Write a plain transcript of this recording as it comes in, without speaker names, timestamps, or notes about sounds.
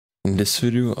In this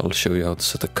video I'll show you how to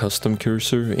set a custom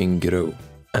cursor in Godot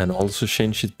and also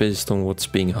change it based on what's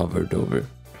being hovered over.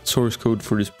 Source code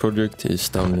for this project is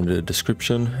down in the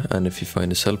description, and if you find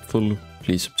this helpful,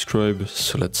 please subscribe.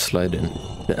 So let's slide in.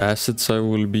 The assets I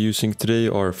will be using today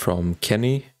are from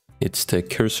Kenny. It's the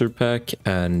cursor pack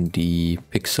and the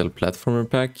pixel platformer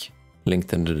pack,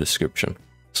 linked in the description.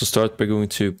 So start by going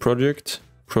to project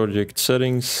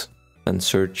settings and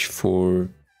search for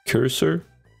cursor,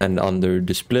 and under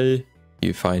display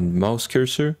you find mouse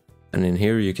cursor, and in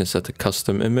here you can set a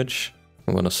custom image.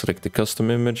 I'm gonna select the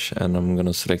custom image and I'm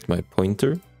gonna select my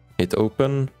pointer, hit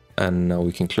open, and now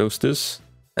we can close this.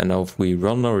 And now if we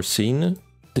run our scene,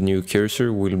 the new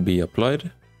cursor will be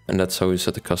applied, and that's how we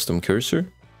set a custom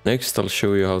cursor. Next I'll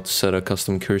show you how to set a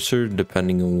custom cursor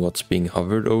depending on what's being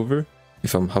hovered over.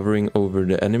 If I'm hovering over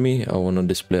the enemy, I want to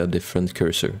display a different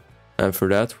cursor, and for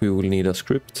that we will need a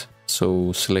script.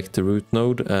 So select the root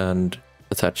node and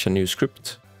attach a new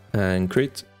script and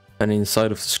create. And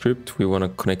inside of the script we want to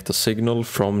connect a signal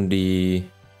from the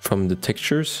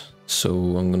textures. So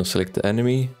I'm gonna select the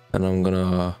enemy and I'm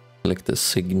gonna select the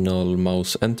signal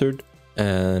mouse entered,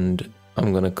 and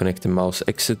I'm gonna connect the mouse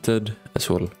exited as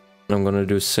well. And I'm gonna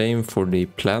do the same for the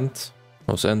plant,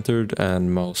 mouse entered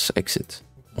and mouse exit.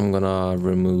 I'm gonna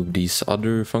remove these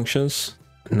other functions.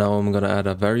 Now I'm gonna add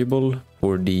a variable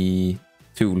for the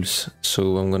tools.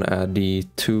 So I'm gonna add the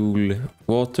tool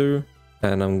water,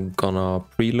 and I'm gonna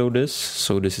preload this.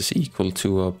 So this is equal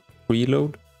to a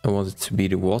preload. I want it to be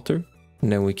the water.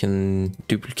 And then we can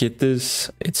duplicate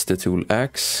this. It's the tool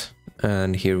axe,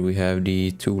 and here we have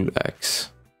the tool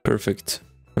axe. Perfect.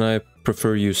 And I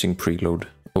prefer using preload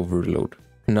over load.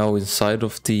 Now inside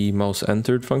of the mouse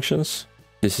entered functions,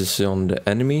 this is on the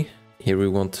enemy. Here we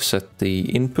want to set the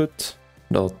input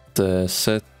dot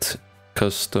set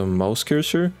custom mouse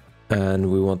cursor, and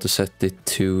we want to set it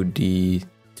to the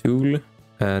tool,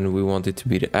 and we want it to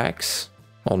be the axe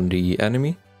on the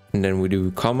enemy. And then we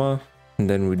do comma, and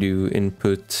then we do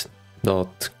input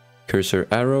dot cursor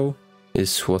arrow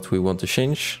is what we want to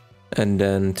change, and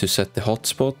then to set the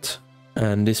hotspot.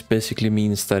 And this basically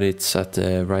means that it's at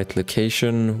the right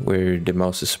location where the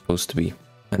mouse is supposed to be.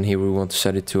 And here we want to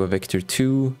set it to a vector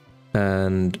 2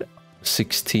 and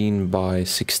 16 by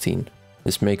 16.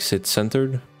 This makes it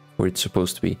centered where it's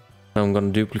supposed to be. Now I'm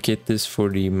gonna duplicate this for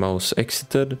the mouse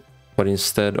exited, but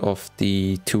instead of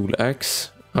the tool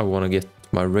axe, I wanna get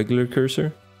my regular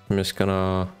cursor. I'm just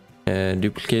gonna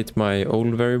duplicate my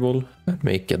old variable and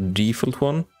make a default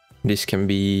one. This can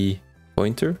be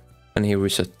pointer, and here we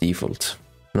set default.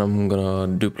 And I'm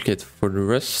gonna duplicate for the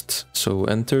rest, so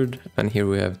entered, and here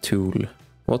we have tool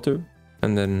water,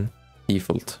 and then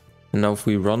default. And now if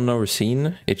we run our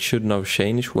scene, it should now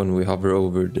change when we hover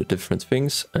over the different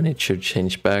things, and it should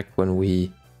change back when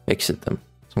we exit them.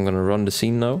 So I'm gonna run the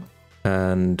scene now,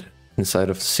 and inside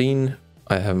of the scene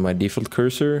I have my default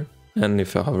cursor, and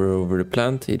if I hover over the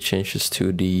plant it changes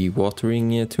to the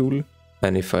watering tool,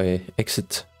 and if I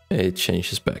exit it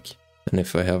changes back. And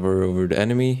if I hover over the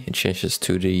enemy it changes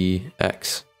to the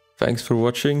axe. Thanks for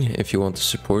watching. If you want to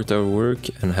support our work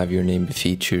and have your name be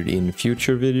featured in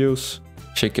future videos,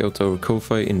 check out our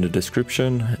Ko-Fi in the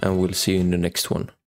description, and we'll see you in the next one.